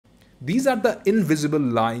These are the invisible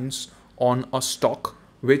lines on a stock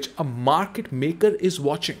which a market maker is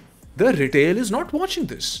watching. The retail is not watching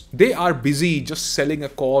this. They are busy just selling a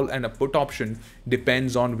call and a put option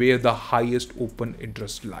depends on where the highest open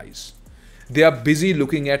interest lies. They are busy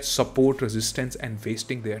looking at support, resistance and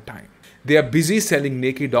wasting their time. They are busy selling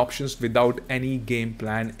naked options without any game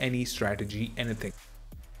plan, any strategy, anything.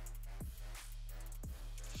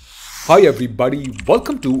 Hi everybody,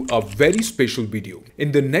 welcome to a very special video.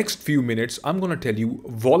 In the next few minutes, I'm gonna tell you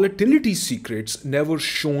volatility secrets never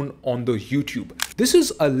shown on the YouTube. This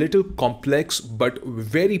is a little complex but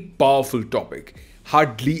very powerful topic.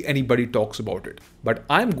 Hardly anybody talks about it. But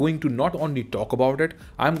I'm going to not only talk about it,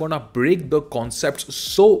 I'm gonna break the concepts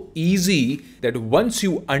so easy that once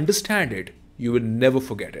you understand it, you will never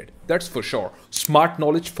forget it. That's for sure. Smart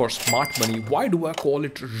knowledge for smart money. Why do I call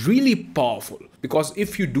it really powerful? Because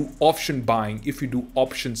if you do option buying, if you do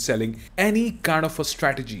option selling, any kind of a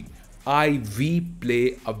strategy, IV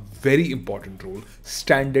play a very important role.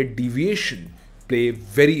 Standard deviation play a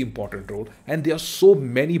very important role. And there are so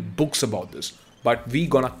many books about this. But we're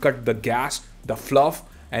gonna cut the gas, the fluff,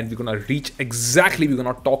 and we're gonna reach exactly, we're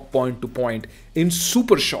gonna talk point to point in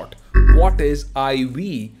super short. What is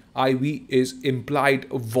IV? IV is implied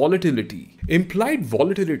volatility. Implied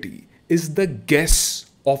volatility is the guess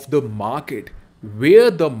of the market,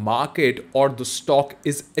 where the market or the stock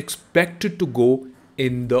is expected to go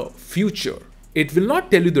in the future. It will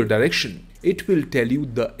not tell you the direction, it will tell you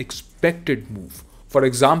the expected move. For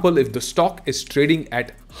example, if the stock is trading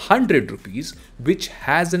at 100 rupees, which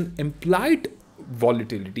has an implied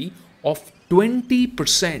volatility of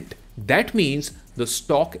 20%, that means the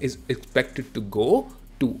stock is expected to go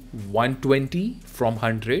to 120 from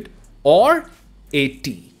 100 or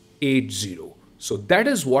 80. So that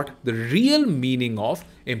is what the real meaning of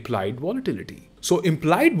implied volatility. So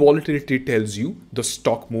implied volatility tells you the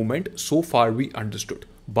stock movement. So far we understood,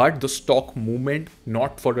 but the stock movement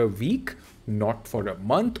not for a week, not for a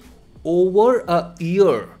month, over a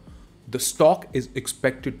year. The stock is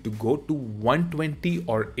expected to go to 120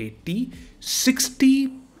 or 80,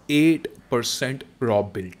 68%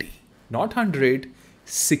 probability, not 100,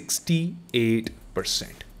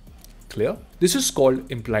 68%. Clear? This is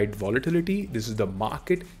called implied volatility. This is the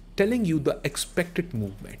market telling you the expected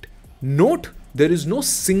movement. Note, there is no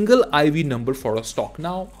single IV number for a stock.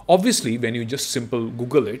 Now, obviously, when you just simple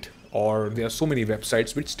Google it, or there are so many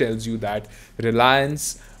websites which tells you that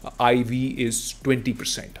Reliance IV is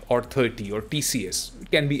 20% or 30 or TCS.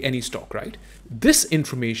 It can be any stock, right? This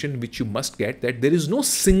information which you must get, that there is no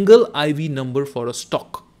single IV number for a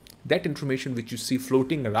stock. That information which you see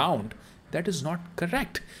floating around, that is not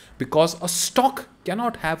correct, because a stock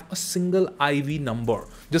cannot have a single IV number.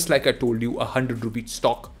 Just like I told you, a 100 rupee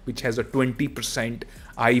stock which has a 20%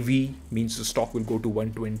 IV means the stock will go to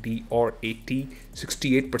 120 or 80,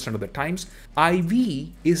 68% of the times.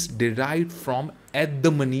 IV is derived from at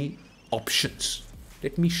the money options.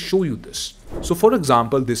 Let me show you this. So for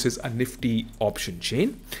example, this is a Nifty option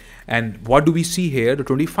chain. And what do we see here? The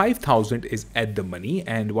 25,000 is at the money.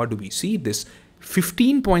 And what do we see? This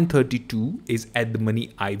 15.32 is at the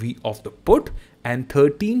money IV of the put, and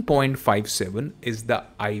 13.57 is the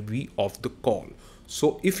IV of the call.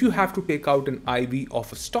 So if you have to take out an IV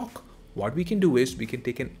of a stock, what we can do is we can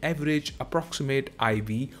take an average approximate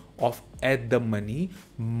IV of at the money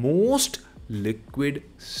most liquid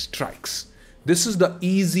strikes. This is the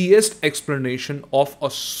easiest explanation of a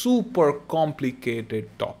super complicated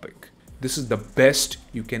topic. This is the best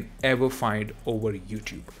you can ever find over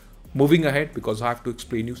YouTube. Moving ahead, because I have to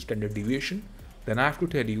explain you standard deviation, then I have to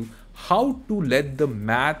tell you how to let the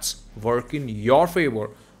maths work in your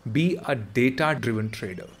favor. Be a data-driven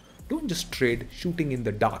trader. Don't just trade shooting in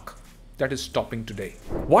the dark. That is stopping today.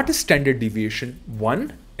 What is standard deviation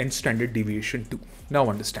 1 and standard deviation 2? Now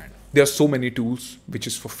understand. There are so many tools which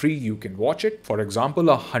is for free. You can watch it. For example,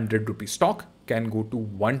 a 100 rupee stock can go to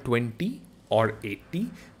 120 or 80.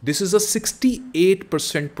 This is a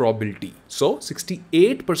 68% probability. So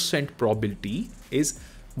 68% probability is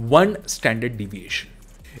one standard deviation.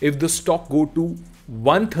 If the stock go to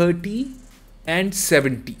 130 and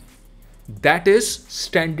 70, that is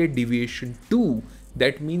standard deviation 2.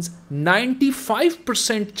 That means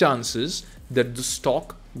 95% chances that the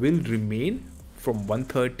stock will remain from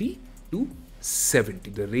 130 to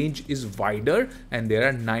 70. The range is wider and there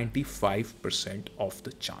are 95% of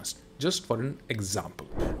the chance. Just for an example.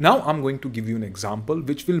 Now I'm going to give you an example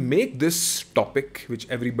which will make this topic which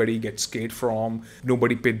everybody gets scared from,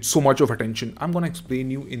 nobody paid so much of attention. I'm going to explain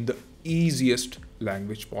you in the easiest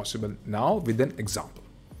language possible now with an example.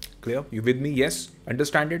 Clear? You with me? Yes?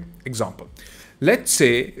 Understand it? Example. Let's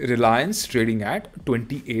say Reliance trading at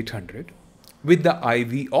 2800 with the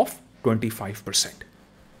IV of 25%.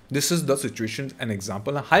 This is the situation, an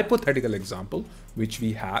example, a hypothetical example, which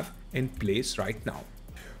we have in place right now.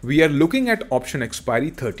 We are looking at option expiry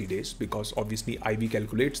 30 days because obviously IV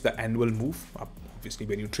calculates the annual move. Obviously,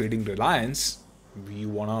 when you're trading Reliance, we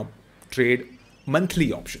want to trade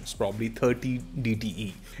monthly options, probably 30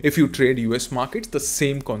 DTE. If you trade US markets, the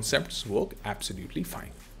same concepts work absolutely fine,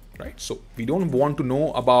 right? So we don't want to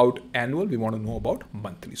know about annual, we want to know about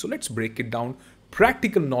monthly. So let's break it down.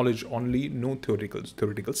 Practical knowledge only, no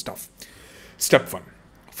theoretical stuff. Step 1.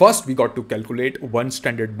 First, we got to calculate one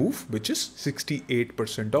standard move, which is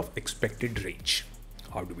 68% of expected range.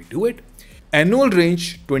 How do we do it? Annual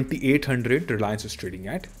range 2800 Reliance is trading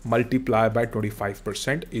at, multiply by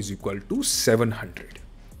 25% is equal to 700.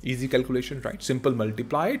 Easy calculation, right? Simple,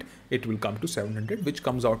 multiply it, it will come to 700, which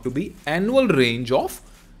comes out to be annual range of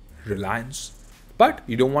Reliance. But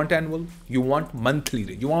you don't want annual, you want monthly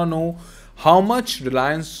range. You want to know how much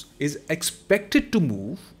Reliance is expected to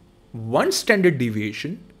move one standard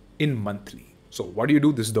deviation in monthly. So what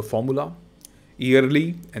do? This is the formula,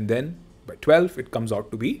 yearly, and then by 12, it comes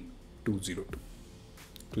out to be 202.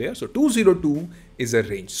 Clear? So 202 is a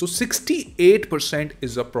range. So 68%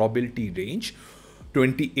 is a probability range,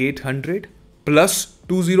 2800 plus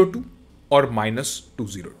 202 or minus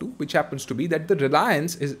 202, which happens to be that the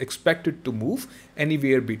Reliance is expected to move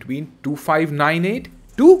anywhere between 2598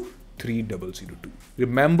 to 3002.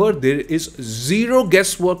 Remember, there is zero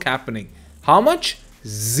guesswork happening. How much?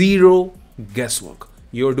 Zero guesswork.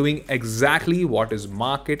 You're doing exactly what is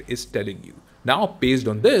market is telling you. Now, based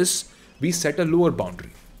on this, we set a lower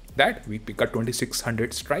boundary that we pick a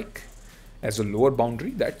 2600 strike as a lower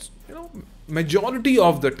boundary. That's, majority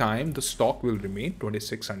of the time the stock will remain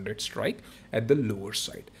 2600 strike at the lower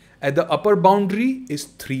side. At the upper boundary is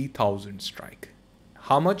 3000 strike.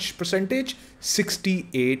 How much percentage?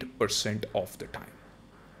 68% of the time.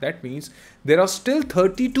 That means there are still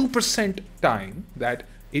 32% time that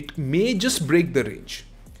it may just break the range.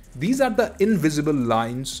 These are the invisible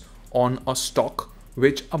lines on a stock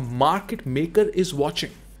which a market maker is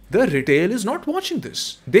watching. The retail is not watching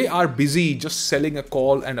this. They are busy just selling a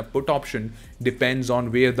call and a put option, depends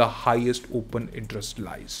on where the highest open interest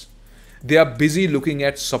lies. They are busy looking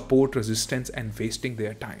at support, resistance and wasting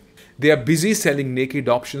their time. They are busy selling naked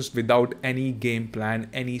options without any game plan,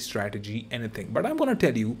 any strategy, anything. But I'm going to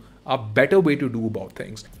tell you a better way to do about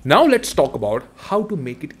things. Now let's talk about how to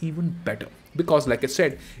make it even better. Because like I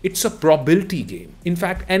said, it's a probability game. In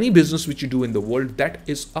fact, any business which you do in the world, that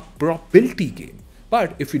is a probability game.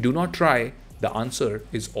 But if you do not try, the answer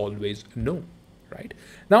is always no, right?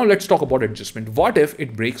 Now let's talk about adjustment. What if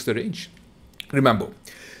it breaks the range? Remember,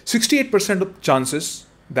 68% of chances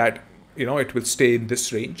that it will stay in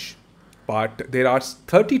this range, but there are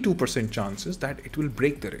 32% chances that it will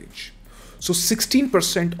break the range. So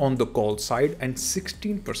 16% on the call side and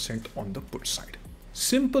 16% on the put side.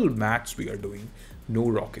 Simple maths we are doing, no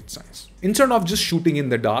rocket science. Instead of just shooting in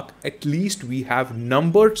the dark, at least we have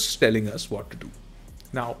numbers telling us what to do.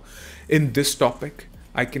 Now, in this topic,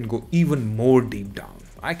 I can go even more deep down.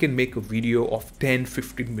 I can make a video of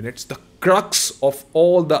 10-15 minutes, the crux of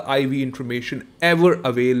all the IV information ever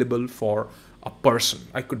available for a person.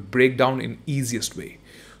 I could break down in easiest way.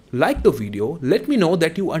 Like the video, let me know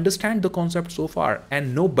that you understand the concept so far,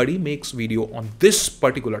 and nobody makes video on this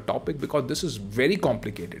particular topic because this is very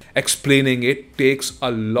complicated. Explaining it takes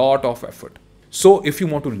a lot of effort. So if you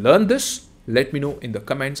want to learn this, let me know in the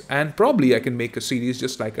comments, and probably I can make a series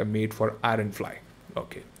just like I made for iron fly.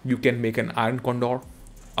 Okay, you can make an iron condor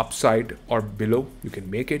upside or below. You can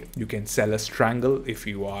make it. You can sell a strangle if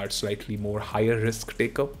you are slightly more higher risk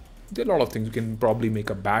taker. There are a lot of things. You can probably make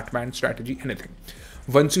a Batman strategy, anything.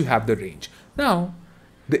 Once you have the range. Now,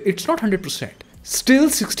 it's not 100%. Still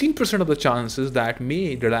 16% of the chances that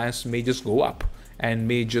Reliance may just go up and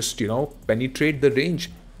may just, penetrate the range.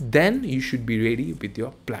 Then you should be ready with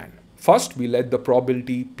your plan. First, we let the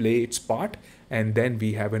probability play its part, and then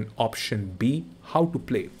we have an option B, how to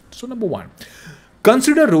play. So number 1,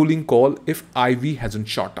 consider rolling call if IV hasn't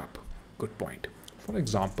shot up. Good point. For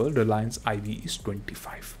example, Reliance IV is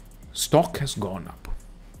 25. Stock has gone up.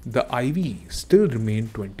 The IV still remain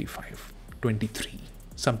 25, 23,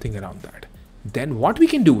 something around that. Then what we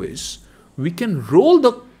can do is, we can roll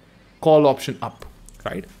the call option up,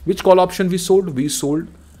 right? Which call option we sold? We sold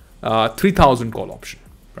 3000 call option,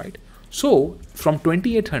 right? So from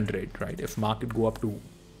 2800, right, if market go up to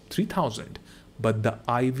 3000, but the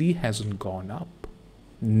IV hasn't gone up.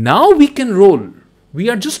 Now we can roll. We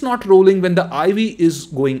are just not rolling when the IV is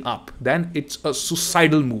going up. Then it's a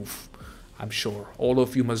suicidal move. I'm sure all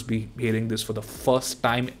of you must be hearing this for the first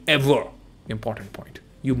time ever. Important point.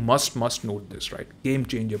 You must note this, right? Game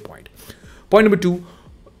changer point. Point number 2,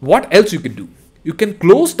 what else you can do? You can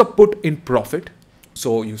close the put in profit.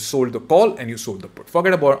 So you sold the call and you sold the put.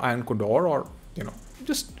 Forget about iron condor, or,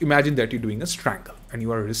 just imagine that you're doing a strangle and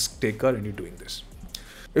you are a risk taker and you're doing this.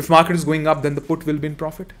 If market is going up, then the put will be in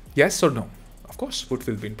profit. Yes or no? Of course, put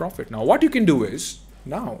will be in profit. Now, what you can do is,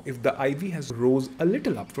 now, if the IV has rose a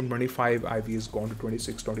little up from 25, IV has gone to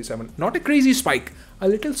 26, 27, not a crazy spike, a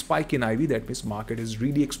little spike in IV, that means market is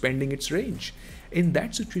really expanding its range. In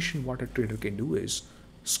that situation, what a trader can do is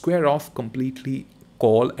square off completely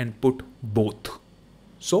call and put both.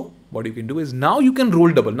 So what you can do is, now you can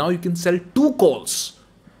roll double. Now you can sell 2 calls,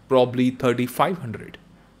 probably 3,500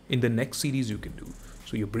 in the next series you can do.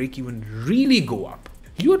 So your break even really go up.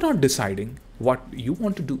 You are not deciding what you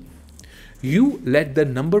want to do. You let the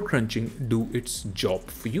number crunching do its job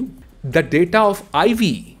for you. The data of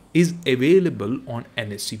IV is available on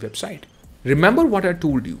NSE website. Remember what I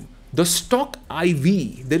told you. The stock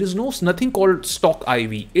IV, there is nothing called stock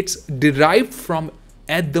IV. It's derived from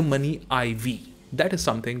at the money IV. That is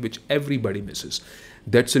something which everybody misses.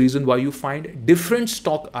 That's the reason why you find different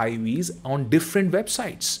stock IVs on different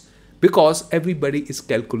websites, because everybody is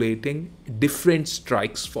calculating different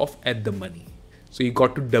strikes of at the money. So you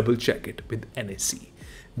got to double check it with NSE.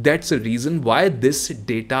 That's the reason why this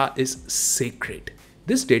data is sacred.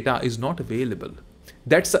 This data is not available.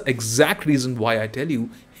 That's the exact reason why I tell you,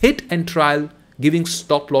 hit and trial giving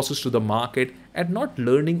stop losses to the market and not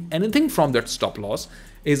learning anything from that stop loss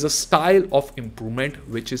is a style of improvement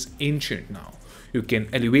which is ancient now. You can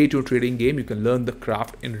elevate your trading game. You can learn the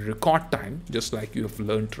craft in record time, just like you have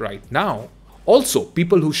learned right now. Also,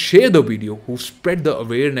 people who share the video, who spread the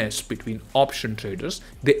awareness between option traders,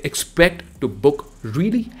 they expect to book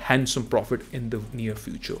really handsome profit in the near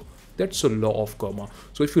future. That's a law of karma.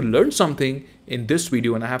 So if you learned something in this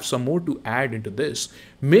video, and I have some more to add into this,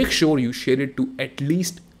 make sure you share it to at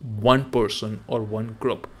least one person or one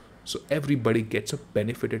group, so everybody gets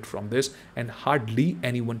benefited from this, and hardly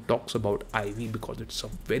anyone talks about IV because it's a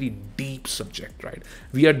very deep subject, right?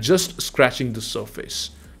 We are just scratching the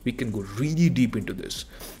surface. We can go really deep into this.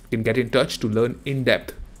 You can get in touch to learn in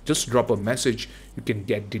depth. Just drop a message. You can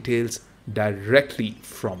get details directly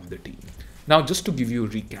from the team. Now, just to give you a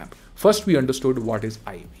recap, first we understood what is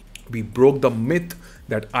IV. We broke the myth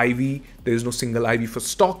that IV, there is no single IV for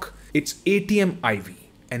stock. It's ATM IV.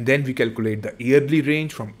 And then we calculate the yearly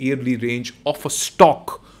range. From yearly range of a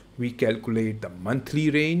stock, we calculate the monthly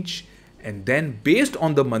range. And then based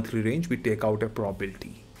on the monthly range, we take out a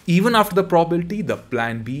probability. Even after the probability, the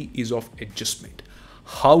plan B is of adjustment.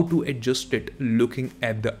 How to adjust it? Looking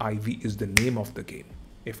at the IV is the name of the game.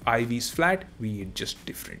 If IV is flat, we adjust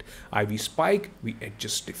different. IV spike, we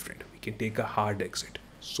adjust different. We can take a hard exit.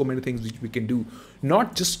 So many things which we can do,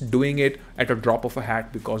 not just doing it at a drop of a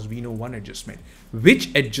hat because we know one adjustment.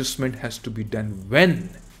 Which adjustment has to be done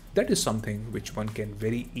when? That is something which one can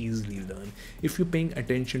very easily learn if you're paying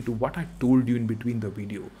attention to what I told you in between the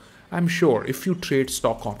video. I'm sure if you trade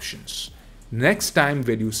stock options, next time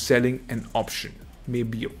when you're selling an option,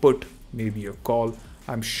 maybe a put, maybe a call,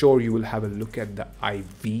 I'm sure you will have a look at the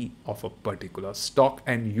IV of a particular stock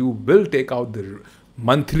and you will take out the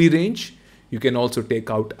monthly range. You can also take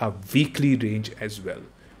out a weekly range as well,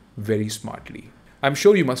 very smartly. I'm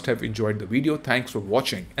sure you must have enjoyed the video. Thanks for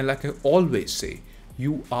watching. And like I always say,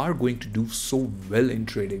 you are going to do so well in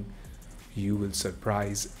trading. You will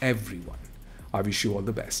surprise everyone. I wish you all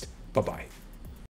the best. Bye-bye.